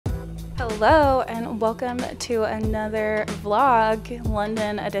Hello and welcome to another vlog,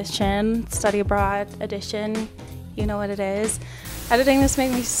 London edition, study abroad edition. You know what it is. Editing this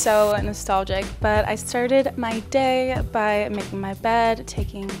makes me so nostalgic, but I started my day by making my bed,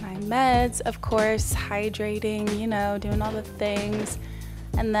 taking my meds, of course, hydrating, you know, doing all the things.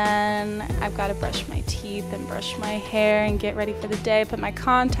 And then I've got to brush my teeth and brush my hair and get ready for the day, put my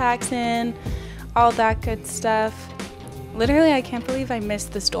contacts in, all that good stuff. Literally, I can't believe I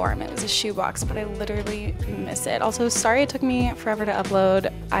missed this dorm. It was a shoebox, but I literally miss it. Also, sorry it took me forever to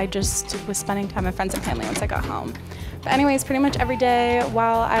upload. I just was spending time with friends and family once I got home. But anyways, pretty much every day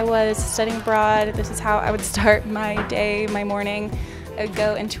while I was studying abroad, this is how I would start my day, my morning. I would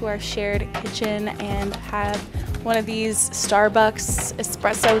go into our shared kitchen and have one of these Starbucks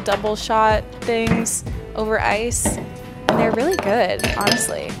espresso double shot things over ice. And they're really good,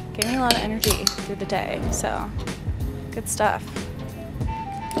 honestly. Gave me a lot of energy through the day, so good stuff.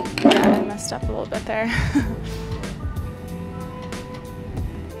 Yeah, I messed up a little bit there.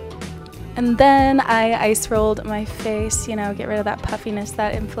 And then I ice rolled my face, you know, get rid of that puffiness,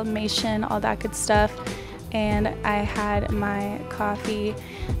 that inflammation, all that good stuff. And I had my coffee.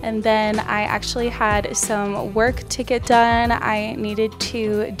 And then I actually had some work to get done. I needed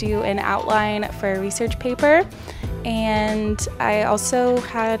to do an outline for a research paper. And I also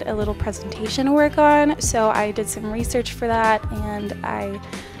had a little presentation to work on. So I did some research for that and I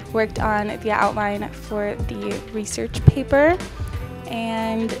worked on the outline for the research paper.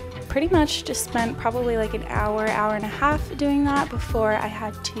 And pretty much just spent probably like an hour, hour and a half doing that before I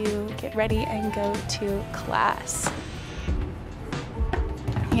had to get ready and go to class.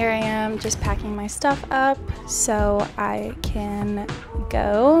 Here I am just packing my stuff up so I can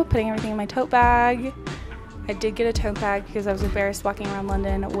go, putting everything in my tote bag. I did get a tote bag because I was embarrassed walking around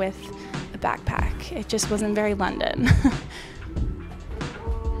London with a backpack. It just wasn't very London.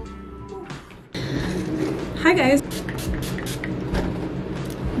 Hi guys.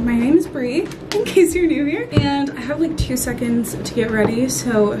 My name is Bree, in case you're new here, and I have like 2 seconds to get ready,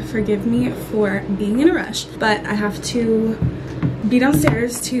 so forgive me for being in a rush, but I have to be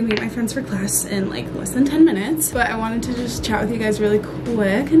downstairs to meet my friends for class in like less than 10 minutes. But I wanted to just chat with you guys really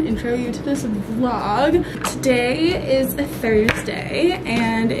quick and intro you to this vlog. Today is a Thursday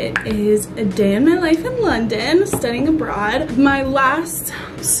and it is a day in my life in London, studying abroad. My last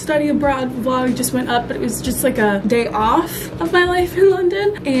study abroad vlog just went up, but it was just like a day off of my life in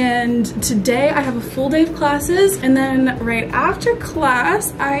London. And today I have a full day of classes, and then right after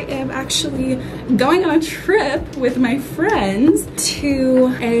class I am actually going on a trip with my friends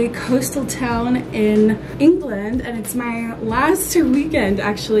to a coastal town in England, and it's my last weekend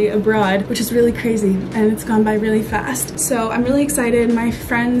actually abroad, which is really crazy and it's gone by really fast. So I'm really excited. My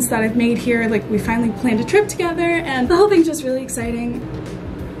friends that I've made here, like, we finally planned a trip together and the whole thing's just really exciting.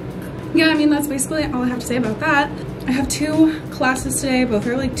 Yeah, I mean, that's basically all I have to say about that. I have 2 classes today, both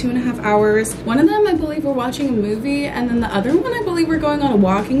are like 2.5 hours. One of them I believe we're watching a movie, and then the other one I believe we're going on a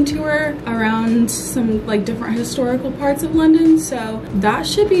walking tour around some like different historical parts of London, so that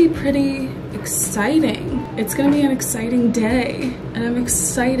should be pretty exciting. It's gonna be an exciting day, and I'm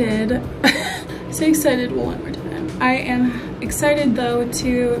excited. So excited one more time. I am excited though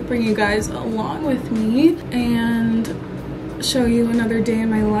to bring you guys along with me and show you another day in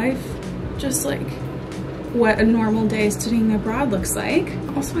my life, just like what a normal day studying abroad looks like.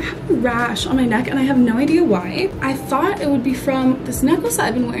 Also, I have a rash on my neck and I have no idea why. I thought it would be from this necklace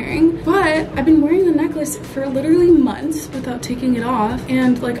I've been wearing, but I've been wearing the necklace for literally months without taking it off.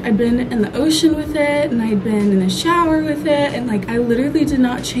 And like, I'd been in the ocean with it and I'd been in the shower with it, and like, I literally did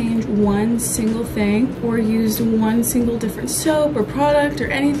not change one single thing or used one single different soap or product or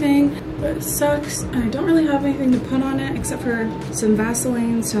anything. But it sucks, and I don't really have anything to put on it except for some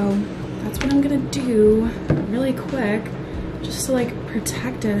Vaseline, so that's what I'm gonna do really quick, just to like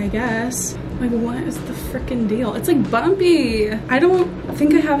protect it, I guess. Like, what is the freaking deal? It's like bumpy. I don't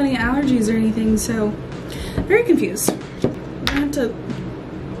think I have any allergies or anything, so very confused. I'm gonna have to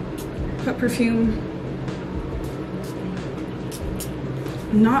put perfume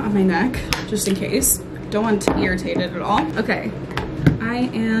not on my neck, just in case. Don't want to irritate it at all. Okay, I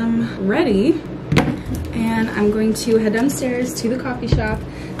am ready, and I'm going to head downstairs to the coffee shop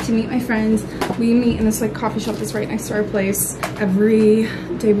to meet my friends. We meet in this like coffee shop that's right next to our place every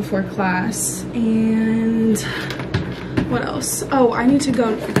day before class. And what else? Oh, I need to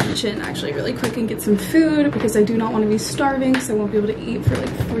go to the kitchen actually really quick and get some food because I do not want to be starving, so I won't be able to eat for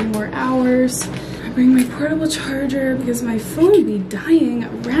like 3 more hours. I bring my portable charger because my phone would be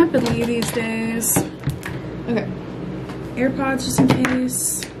dying rapidly these days. Okay, AirPods just in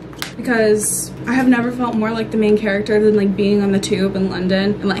case. because I have never felt more like the main character than like being on the tube in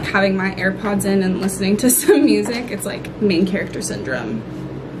London and like having my AirPods in and listening to some music. It's like main character syndrome.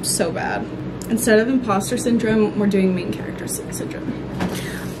 So bad. Instead of imposter syndrome, we're doing main character syndrome.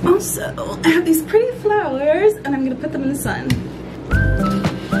 Also, I have these pretty flowers and I'm gonna put them in the sun.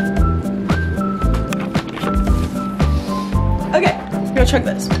 Okay, go check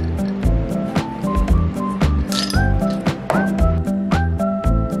this.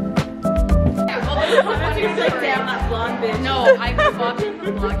 No, I was watching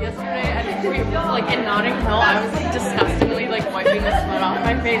the vlog yesterday and we were like in Notting Hill. I was like disgustingly like wiping the sweat off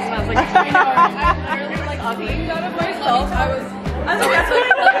my face and I was like, I know, I literally like being out of myself. I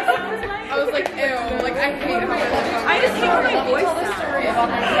was like, ew, like I hate myself. I just hate my voice. Tell the story about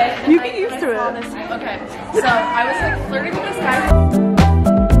my life. You get used to it. Okay, so I was like flirting with this guy.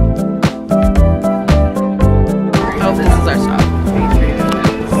 Oh, this is our stop.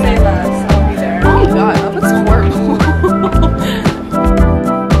 Say less, I'll be there. Oh my god, that looks horrible.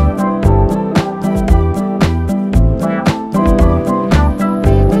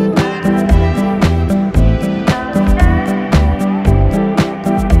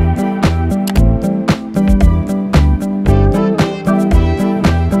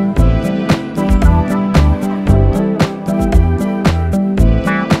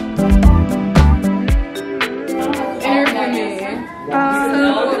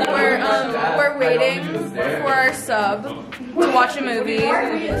 To watch a movie.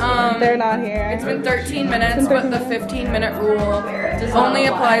 They're not here. It's been 13 minutes, but the 15-minute rule only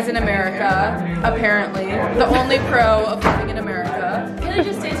applies in America, apparently. The only pro of living in America.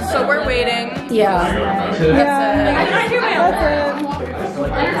 So we're waiting. Yeah. That's it.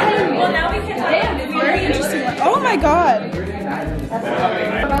 Well, now we can very interesting. Oh my god.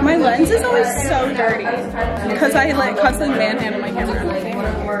 My lens is always so dirty because I like constantly manhandle my camera.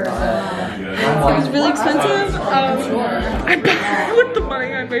 It was really expensive. I bought it with the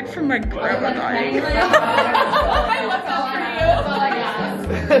money I made from my grandma dying.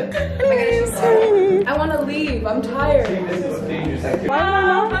 I want to leave. I'm tired. I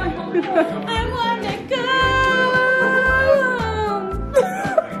want to go.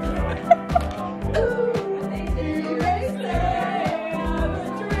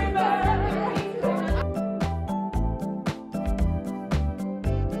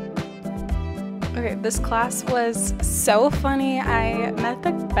 Okay, this class was so funny. I met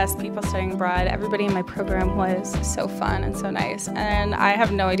the best people studying abroad. Everybody in my program was so fun and so nice. And I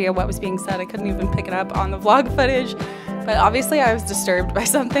have no idea what was being said. I couldn't even pick it up on the vlog footage. But obviously I was disturbed by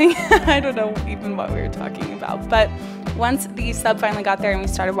something. I don't know even what we were talking about. But once the sub finally got there and we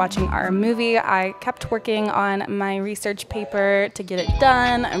started watching our movie, I kept working on my research paper to get it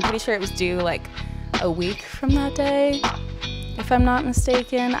done. I'm pretty sure it was due like a week from that day, if I'm not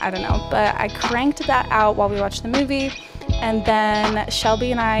mistaken. I don't know, but I cranked that out while we watched the movie, and then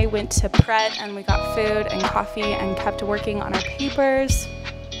Shelby and I went to Pret and we got food and coffee and kept working on our papers,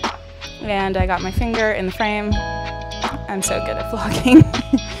 and I got my finger in the frame. I'm so good at vlogging.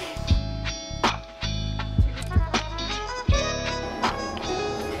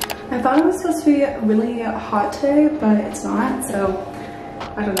 I thought it was supposed to be really hot today, but it's not, so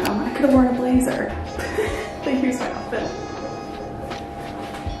I don't know. I could have worn a blazer. But here's my outfit.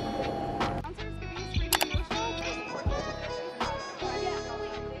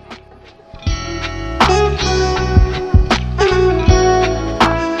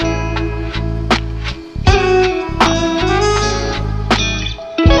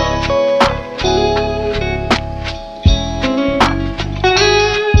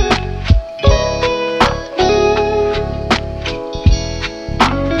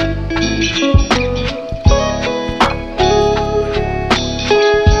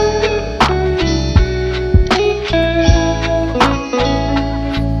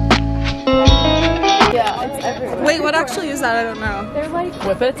 That I don't know. They're like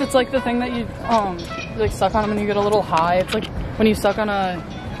whippets. It's like the thing that you like suck on them and you get a little high. It's like when you suck on a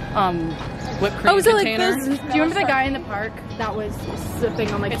whipped cream container. Like this? Do you remember the guy in the park that was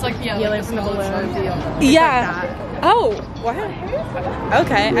sipping on like it's like like from the balloon? Yeah. Like oh, what?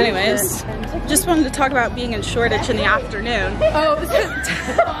 Okay. Anyways, just wanted to talk about being in Shoreditch in the afternoon. Oh. No,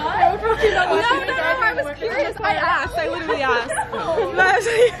 I was curious. I asked. I literally asked. But I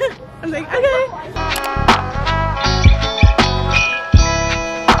was like, okay.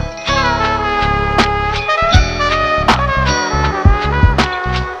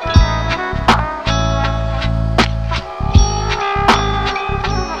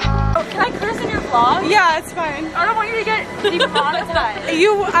 Yeah, it's fine. I don't want you to get demonetized.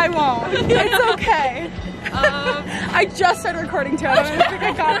 I won't. It's okay. I just started recording too. I don't even think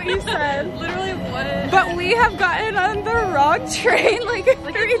I got what you said. Literally what? But we have gotten on the wrong train like 3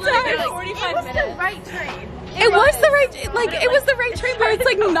 times. Like 45 minutes. The right train. It was the right train, but it's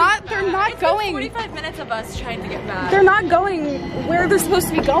like not, they're not going. 45 minutes of us trying to get back. They're not going where they're supposed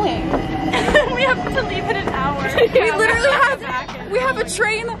to be going. We have to leave in an hour. We literally have a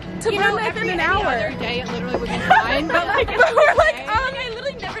train to Bournemouth in an hour. Every day it literally would be fine, but like But we're like, I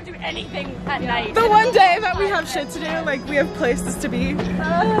literally never do anything at night. the one day that we have shit to do, like we have places to be.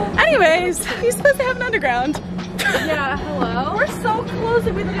 Anyways, he's supposed to have an underground. Yeah, hello? We're so close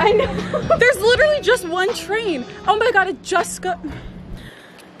and I know. There's literally just one train. Oh my god, it just goes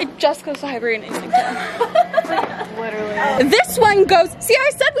to Highbury and Islington. literally. This one goes, see,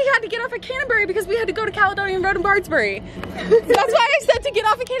 I said we had to get off at Canterbury because we had to go to Caledonian Road in Bardsbury. That's why I said to get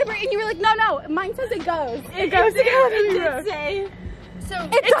off at Canterbury, and you were like, no, mine says it goes. It goes to Caledonian Road. So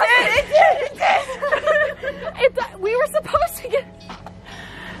It did. We were supposed to get.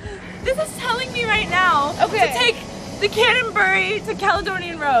 this is telling me right now to take the Canterbury to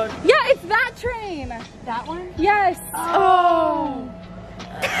Caledonian Road. Yeah, it's that train. That one? Yes. Oh.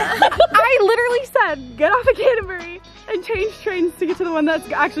 I literally said get off at Canterbury and change trains to get to the one that's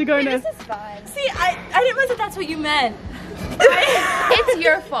actually going to. This is fine. See, I didn't realize that that's what you meant. It's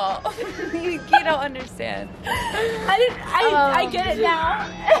your fault. you don't understand. I get it now.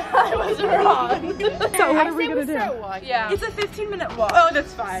 I was wrong. So what are we gonna do? Yeah. It's a 15-minute walk. Oh,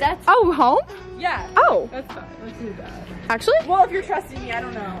 that's fine. Oh, home? Yeah. Oh, That's fine. Let's do that. actually? Well, if you're trusting me, I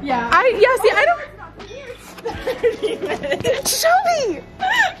don't know. Yeah. See, I don't. 30 minutes. Show me.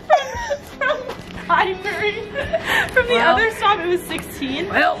 From Highbury. From the other stop, it was 16.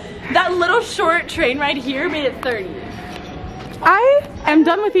 Well, That little short train ride here made it 30. I am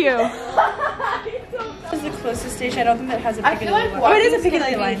done with you. This is the closest station. I don't think that has a Piccadilly like line. Oh, it is a walking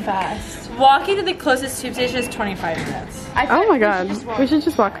Piccadilly line. Fast. Walking to the closest tube station is 25 minutes. Oh my god, we should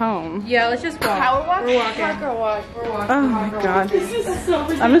just walk home. yeah, let's just walk. Power walk? We're walking. We're walking. Oh my god. This is so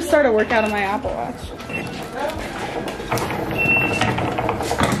ridiculous. I'm gonna start a workout on my Apple Watch.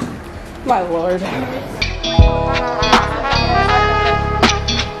 My lord.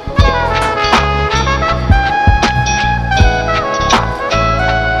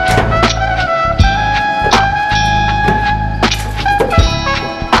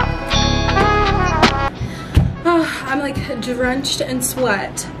 I'm like drenched in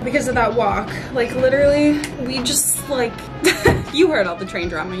sweat because of that walk. Like literally, we just like, you heard all the train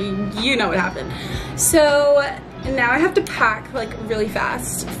drama, you know what happened. So now I have to pack like really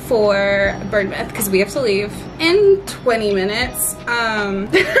fast for Bournemouth because we have to leave in 20 minutes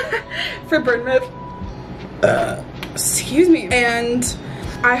for Bournemouth. Excuse me. And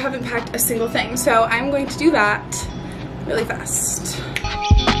I haven't packed a single thing, so I'm going to do that really fast.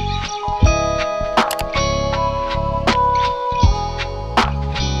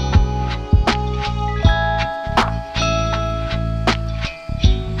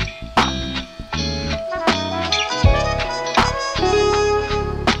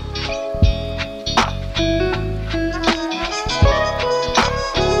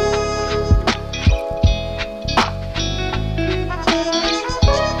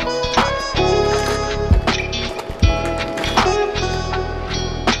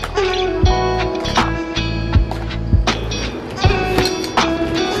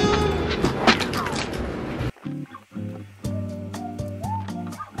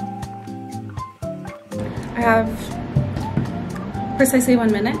 I have precisely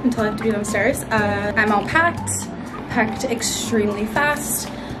 1 minute until I have to be downstairs. I'm all packed extremely fast.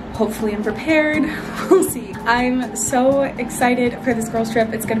 Hopefully I'm prepared. We'll see. I'm so excited for this girls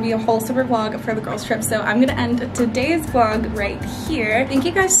trip. It's gonna be a whole super vlog for the girls trip. So I'm gonna end today's vlog right here. Thank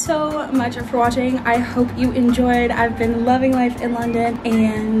you guys so much for watching. I hope you enjoyed. I've been loving life in London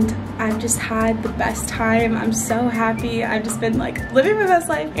and I've just had the best time. I'm so happy. I've just been like living my best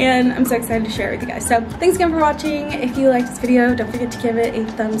life and I'm so excited to share it with you guys. So thanks again for watching. If you liked this video, don't forget to give it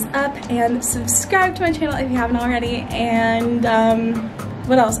a thumbs up and subscribe to my channel if you haven't already. And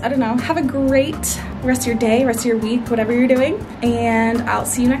what else? I don't know. Have a great rest of your day, rest of your week, whatever you're doing. And I'll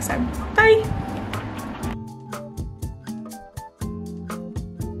see you next time. Bye.